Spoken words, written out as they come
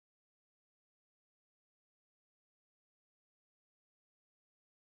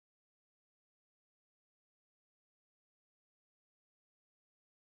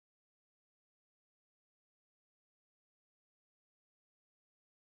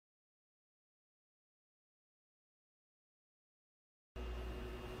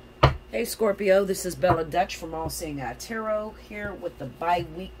Hey Scorpio, this is Bella Dutch from Allseeingeyetarot here with the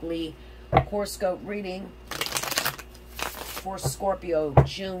bi-weekly horoscope reading for Scorpio,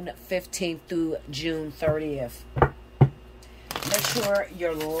 June 15th through June 30th. Make sure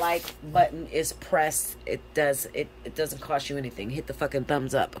your like button is pressed. It doesn't cost you anything. Hit the fucking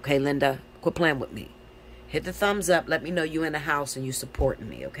thumbs up, okay, Linda? Quit playing with me. Hit the thumbs up. Let me know you in the house and you supporting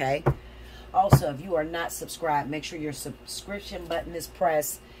me, okay? Also, if you are not subscribed, make sure your subscription button is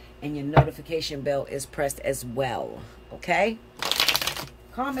pressed and your notification bell is pressed as well. Okay?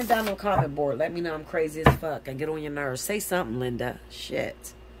 Comment down on the comment board. Let me know I'm crazy as fuck. I get on your nerves. Say something, Linda.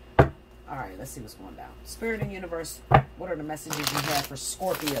 Shit. Alright, let's see what's going down. Spirit and universe, what are the messages you have for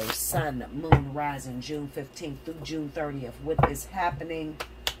Scorpio, Sun, Moon, Rising, June 15th through June 30th? What is happening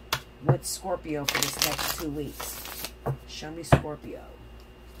with Scorpio for this next 2 weeks? Show me Scorpio.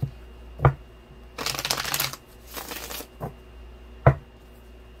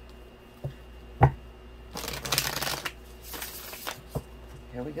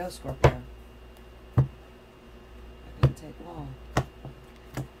 Here we go, Scorpio. That didn't take long.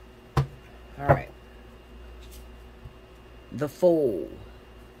 All right. The Fool.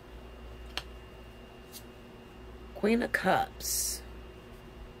 Queen of Cups.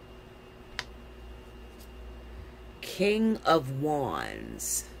 King of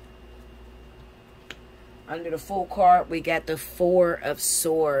Wands. Under the Fool card, we got the Four of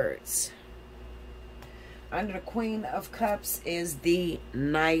Swords. Under the Queen of Cups is the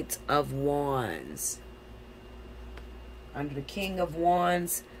Knight of Wands. Under the King of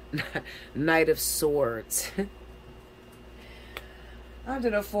Wands, Knight of Swords. Under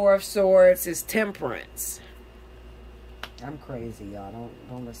the Four of Swords is Temperance. I'm crazy, y'all.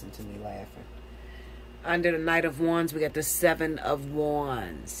 Don't listen to me laughing. Under the Knight of Wands, we got the Seven of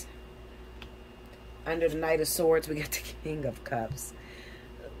Wands. Under the Knight of Swords, we got the King of Cups.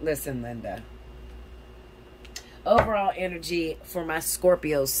 Listen, Linda. Overall energy for my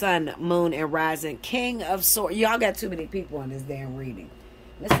Scorpio, Sun, Moon, and Rising, King of Swords. Y'all got too many people in this damn reading.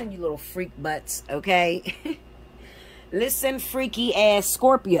 Listen, you little freak butts, okay? Listen, freaky ass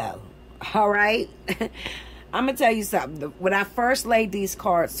Scorpio, all right? I'm going to tell you something. When I first laid these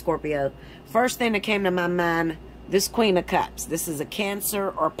cards, Scorpio, first thing that came to my mind, this Queen of Cups. This is a Cancer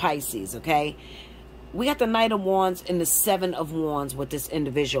or Pisces, okay? We got the Knight of Wands and the Seven of Wands with this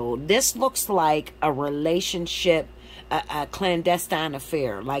individual. This looks like a relationship, a clandestine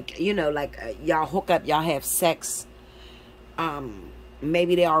affair. Like, you know, like y'all hook up, y'all have sex.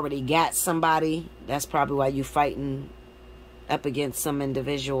 Maybe they already got somebody. That's probably why you fighting up against some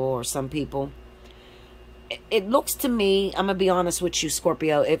individual or some people. It looks to me, I'm going to be honest with you,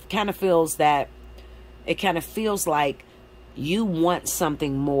 Scorpio, it kind of feels like you want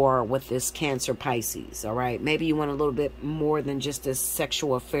something more with this Cancer Pisces, all right? Maybe you want a little bit more than just this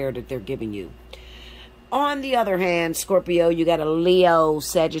sexual affair that they're giving you. On the other hand, Scorpio, you got a Leo,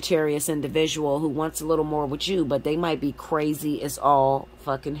 Sagittarius individual who wants a little more with you, but they might be crazy as all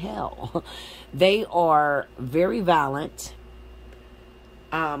fucking hell. They are very violent.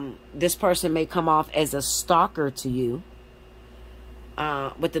 This person may come off as a stalker to you.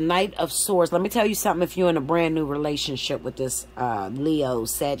 With the Knight of Swords, let me tell you something. If you're in a brand new relationship with this Leo,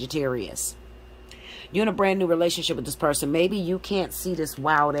 Sagittarius, you're in a brand new relationship with this person. Maybe you can't see this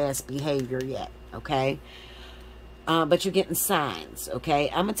wild ass behavior yet, okay? But you're getting signs, okay?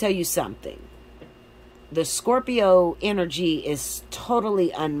 I'm gonna tell you something. The Scorpio energy is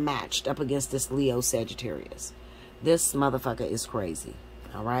totally unmatched up against this Leo, Sagittarius. This motherfucker is crazy,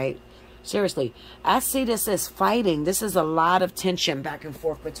 all right? Seriously, I see this as fighting. This is a lot of tension back and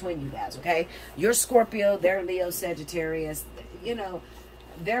forth between you guys, okay? You're Scorpio, they're Leo, Sagittarius. You know,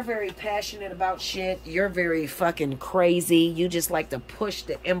 they're very passionate about shit. You're very fucking crazy. You just like to push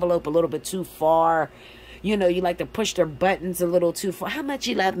the envelope a little bit too far. You know, you like to push their buttons a little too far. How much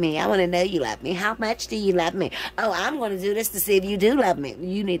you love me? I want to know you love me. How much do you love me? Oh, I'm going to do this to see if you do love me.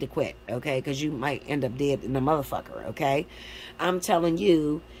 You need to quit, okay? Because you might end up dead in the motherfucker, okay? I'm telling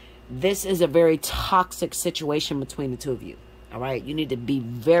you, this is a very toxic situation between the two of you. All right. You need to be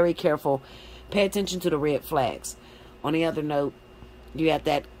very careful. Pay attention to the red flags. On the other note, you got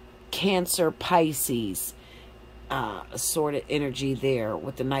that Cancer Pisces sort of energy there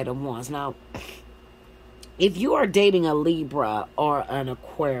with the Knight of Wands. Now, if you are dating a Libra or an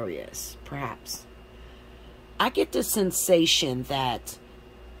Aquarius, perhaps, I get the sensation that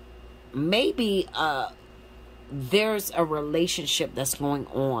maybe there's a relationship that's going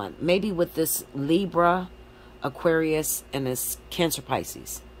on. Maybe with this Libra, Aquarius, and this Cancer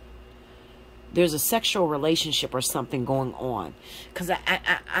Pisces. There's a sexual relationship or something going on. Because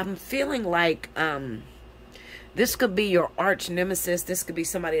I'm feeling like This could be your arch nemesis. This could be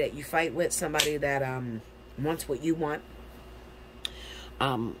somebody that you fight with, somebody that wants what you want.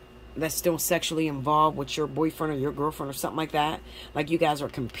 That's still sexually involved with your boyfriend or your girlfriend or something like that. Like you guys are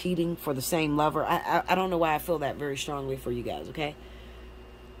competing for the same lover. I don't know why I feel that very strongly for you guys, okay?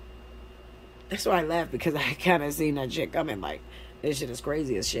 That's why I laugh, because I kind of seen that shit coming. Like, this shit is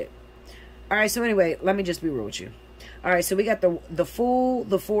crazy as shit. All right, so anyway, let me just be real with you. All right, so we got the Fool,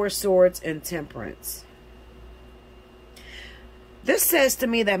 the Four of Swords, and Temperance. This says to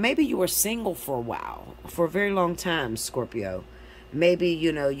me that maybe you were single for a while, for a very long time, Scorpio. Maybe,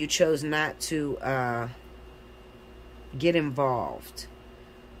 you know, you chose not to get involved.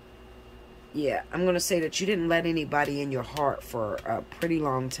 Yeah, I'm going to say that you didn't let anybody in your heart for a pretty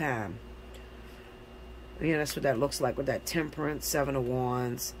long time. Yeah, that's what that looks like with that Temperance, Seven of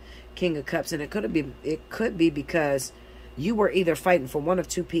Wands, King of Cups. And it could be because you were either fighting for one of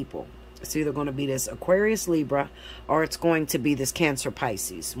two people. It's either going to be this Aquarius, Libra, or it's going to be this Cancer,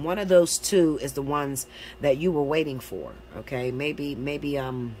 Pisces. One of those two is the ones that you were waiting for. Okay, maybe,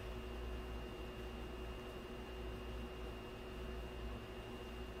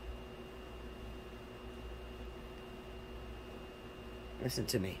 listen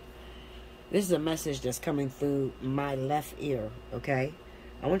to me. This is a message that's coming through my left ear, okay?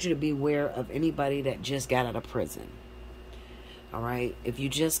 I want you to be aware of anybody that just got out of prison. All right, if you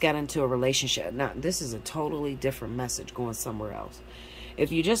just got into a relationship, now this is a totally different message going somewhere else.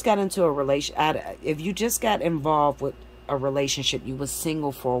 If you just got into a if you just got involved with a relationship, you was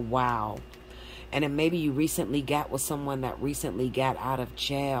single for a while, and then maybe you recently got with someone that recently got out of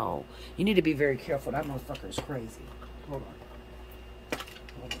jail. You need to be very careful. That motherfucker is crazy. Hold on,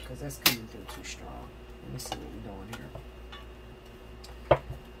 because that's coming through too strong. Let me see what we're doing here.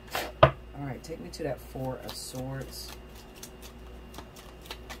 All right, take me to that Four of Swords.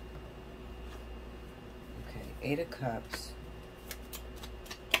 Eight of Cups,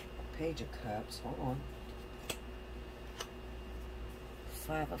 Page of Cups, hold on,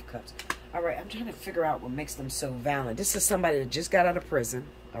 Five of Cups. All right, I'm trying to figure out what makes them so violent. This is somebody that just got out of prison,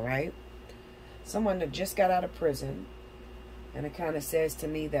 all right? Someone that just got out of prison, and it kind of says to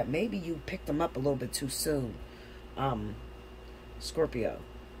me that maybe you picked them up a little bit too soon, Scorpio.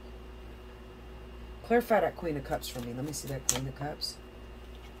 Clarify that Queen of Cups for me. Let me see that Queen of Cups.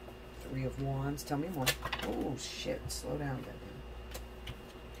 Three of Wands. Tell me more. Oh, shit. Slow down, goddamn.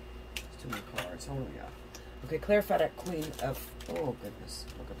 It's too many cards. Hold on, y'all. Okay, clarify that Queen of... Oh, goodness.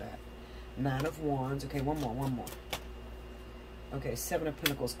 Look at that. Nine of Wands. Okay, one more. Okay, Seven of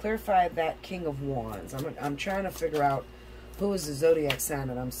Pentacles. Clarify that King of Wands. I'm trying to figure out who is the zodiac sign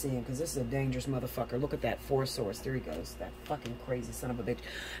that I'm seeing, because this is a dangerous motherfucker. Look at that Four of Swords. There he goes. That fucking crazy son of a bitch.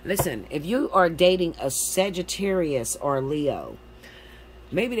 Listen, if you are dating a Sagittarius or a Leo...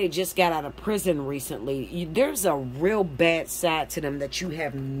 Maybe they just got out of prison recently. There's a real bad side to them that you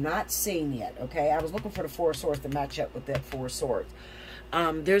have not seen yet, okay? I was looking for the Four of Swords to match up with that Four of Swords.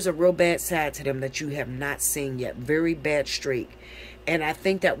 There's a real bad side to them that you have not seen yet. Very bad streak. And I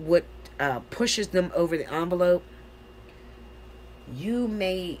think that what pushes them over the envelope, you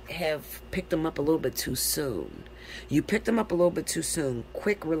may have picked them up a little bit too soon. You picked them up a little bit too soon.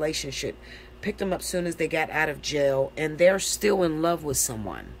 Quick relationship. Picked them up soon as they got out of jail, and they're still in love with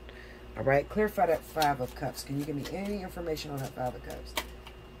someone. All right, clarify that Five of Cups. Can you give me any information on that Five of Cups?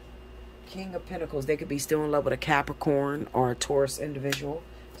 King of Pentacles. They could be still in love with a Capricorn or a Taurus individual.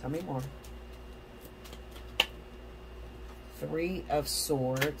 Tell me more. Three of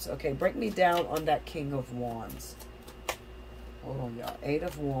Swords. Okay, break me down on that King of Wands. Hold on, y'all. Eight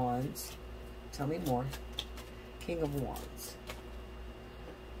of Wands. Tell me more. King of Wands.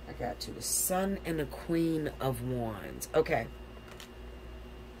 I got you. The Sun and the Queen of Wands. Okay.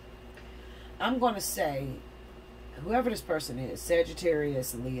 I'm going to say, whoever this person is,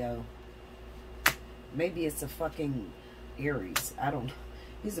 Sagittarius, Leo, maybe it's a fucking Aries. I don't know.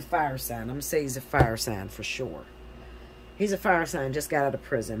 He's a fire sign. I'm going to say he's a fire sign for sure. He's a fire sign, just got out of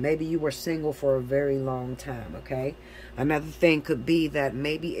prison. Maybe you were single for a very long time, okay? Another thing could be that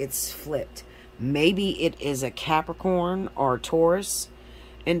maybe it's flipped. Maybe it is a Capricorn or a Taurus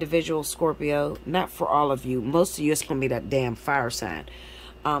individual, Scorpio. Not for all of you. Most of you, it's going to be that damn fire sign.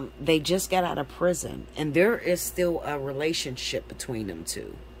 They just got out of prison, and there is still a relationship between them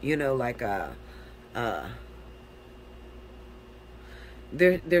two. You know, like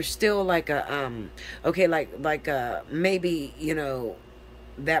there's still like a okay, like maybe, you know,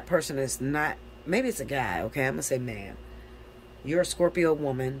 that person is not, maybe it's a guy, okay, I'm gonna say man. You're a Scorpio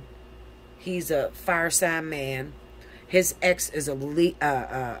woman, he's a fire sign man. His ex is his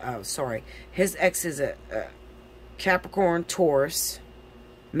ex is a Capricorn, Taurus,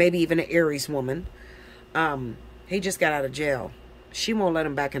 maybe even an Aries woman. He just got out of jail. She won't let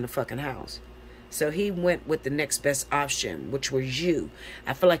him back in the fucking house. So he went with the next best option, which was you.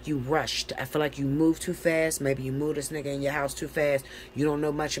 I feel like you rushed. I feel like you moved too fast. Maybe you moved this nigga in your house too fast. You don't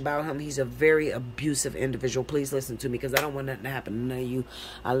know much about him. He's a very abusive individual. Please listen to me, because I don't want nothing to happen to none of you.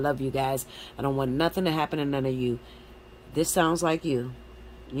 I love you guys. I don't want nothing to happen to none of you. This sounds like you.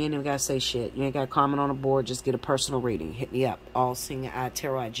 You ain't even got to say shit. You ain't got to comment on the board. Just get a personal reading. Hit me up.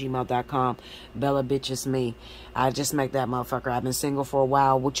 Allseeingeyetarot@gmail.com. Bella bitch is me. I just make that motherfucker. I've been single for a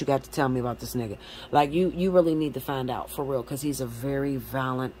while. What you got to tell me about this nigga? Like, you really need to find out for real, because he's a very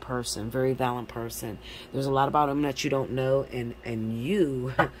violent person. Very violent person. There's a lot about him that you don't know, and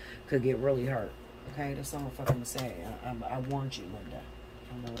you could get really hurt. Okay? That's all I'm fucking going to say. I warned you, Linda.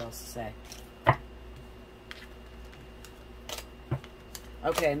 I don't know what else to say.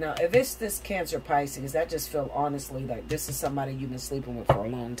 Okay, now, if it's this Cancer Pisces, I just feel honestly like this is somebody you've been sleeping with for a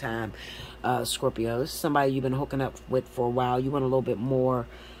long time, Scorpio. This is somebody you've been hooking up with for a while. You want a little bit more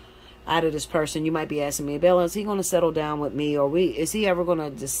out of this person. You might be asking me, Bella, is he going to settle down with me? Or is he ever going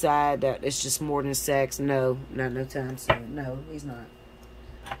to decide that it's just more than sex? No, not no time soon. No, he's not.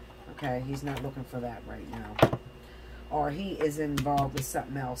 Okay, he's not looking for that right now. Or he is involved with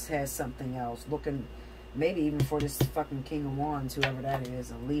something else, has something else, looking... Maybe even for this fucking King of Wands, whoever that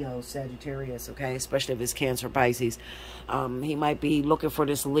is, a Leo, Sagittarius, okay? Especially if it's Cancer, Pisces. He might be looking for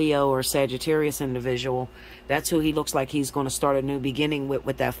this Leo or Sagittarius individual. That's who he looks like he's going to start a new beginning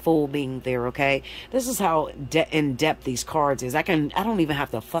with that Fool being there, okay? This is how in-depth these cards is. I don't even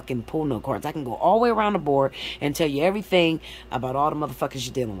have to fucking pull no cards. I can go all the way around the board and tell you everything about all the motherfuckers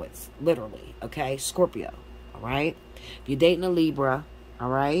you're dealing with. Literally, okay? Scorpio, all right? If you're dating a Libra, all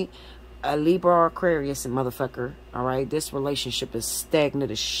right? A Libra or Aquarius motherfucker, all right? This relationship is stagnant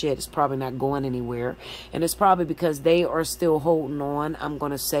as shit. It's probably not going anywhere. And it's probably because they are still holding on, I'm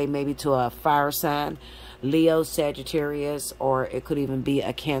going to say maybe to a fire sign, Leo, Sagittarius, or it could even be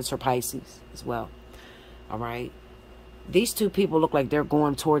a Cancer, Pisces as well, all right? These two people look like they're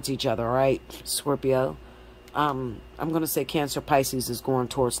going towards each other, all right, Scorpio? I'm going to say Cancer, Pisces is going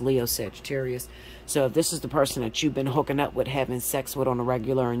towards Leo, Sagittarius. So if this is the person that you've been hooking up with, having sex with on a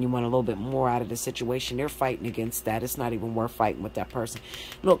regular, and you want a little bit more out of the situation, they're fighting against that. It's not even worth fighting with that person.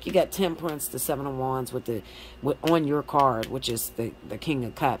 Look, you got Temperance, the Seven of Wands on your card, which is the King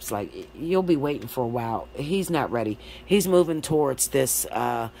of Cups. Like, you'll be waiting for a while. He's not ready. He's moving towards this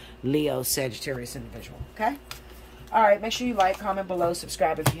Leo, Sagittarius individual. Okay? All right, make sure you like, comment below,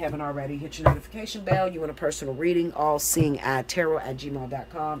 subscribe if you haven't already. Hit your notification bell. You want a personal reading,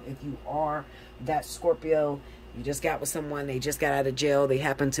 allseeingeyetarot@gmail.com. If you are that Scorpio, you just got with someone, they just got out of jail, they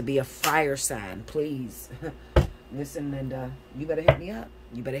happen to be a fire sign, please. Listen, Linda, you better hit me up.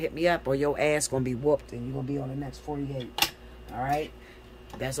 You better hit me up, or your ass going to be whooped, and you're going to be on the next 48. All right?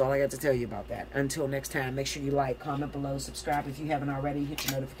 That's all I got to tell you about that. Until next time, make sure you like, comment below, subscribe if you haven't already. Hit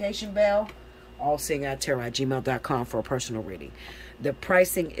your notification bell. Allseeingeyetarot@gmail.com for a personal reading. The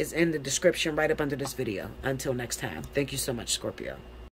pricing is in the description right up under this video. Until next time. Thank you so much, Scorpio.